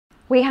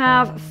We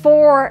have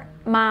 4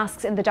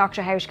 masks in the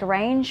Dr. Hauschka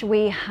range.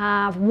 We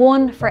have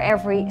 1 for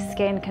every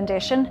skin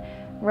condition: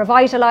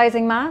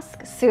 revitalizing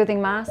mask,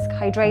 soothing mask,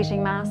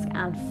 hydrating mask,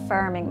 and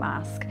firming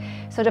mask.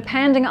 So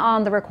depending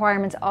on the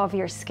requirements of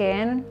your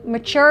skin,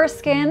 mature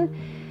skin,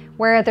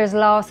 where there's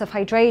loss of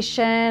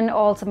hydration,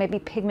 also maybe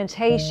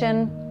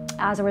pigmentation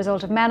as a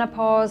result of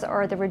menopause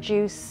or the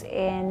reduce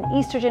in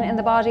estrogen in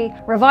the body.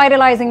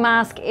 Revitalizing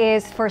mask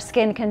is for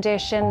skin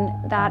condition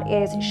that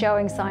is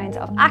showing signs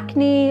of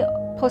acne,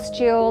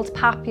 pustules,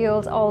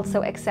 papules,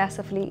 also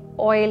excessively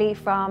oily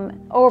from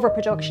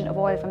overproduction of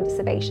oil from the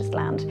sebaceous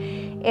gland.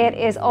 It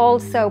is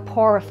also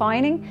pore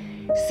refining,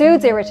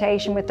 soothes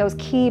irritation with those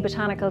key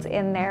botanicals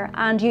in there,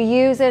 and you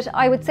use it,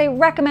 I would say,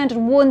 recommended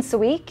once a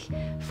week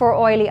for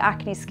oily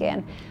acne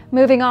skin.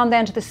 Moving on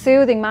then to the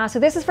soothing mask. So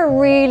this is for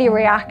really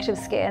reactive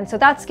skin. So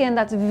that skin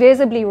that's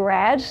visibly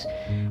red,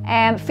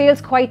 feels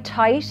quite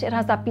tight. It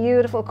has that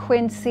beautiful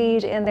quince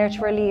seed in there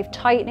to relieve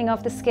tightening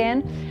of the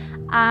skin.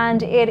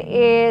 And it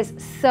is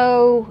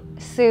so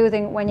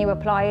soothing when you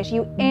apply it.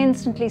 You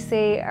instantly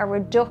see a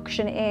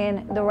reduction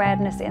in the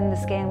redness in the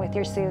skin with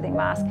your soothing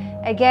mask.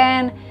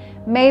 Again,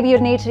 maybe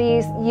you'd need to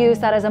use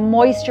that as a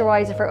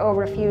moisturizer for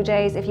over a few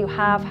days if you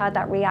have had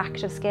that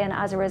reactive skin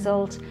as a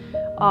result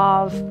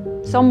of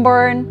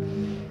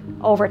sunburn,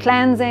 over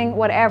cleansing,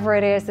 whatever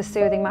it is. The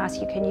soothing mask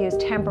you can use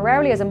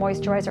temporarily as a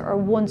moisturizer or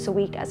once a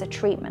week as a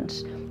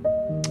treatment.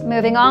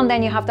 Moving on,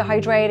 then you have the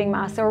hydrating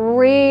mask, a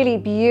really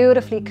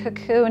beautifully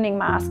cocooning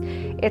mask.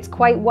 It's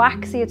quite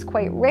waxy, it's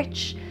quite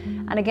rich,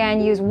 and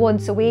again, use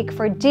once a week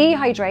for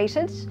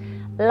dehydrated,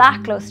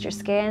 lackluster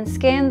skin,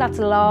 skin that's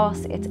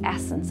lost its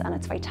essence and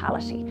its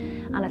vitality,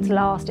 and it's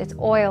lost its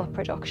oil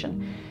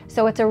production.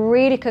 So it's a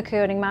really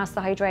cocooning mask,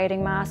 the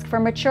hydrating mask. For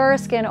mature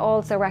skin,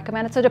 also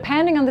recommended. So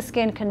depending on the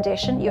skin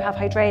condition, you have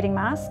hydrating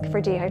mask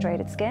for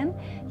dehydrated skin,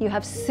 you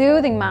have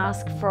soothing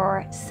mask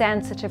for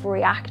sensitive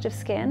reactive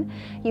skin,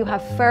 you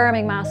have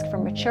firming mask for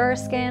mature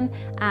skin,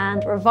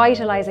 and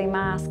revitalizing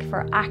mask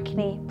for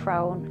acne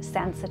prone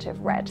sensitive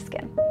red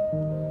skin.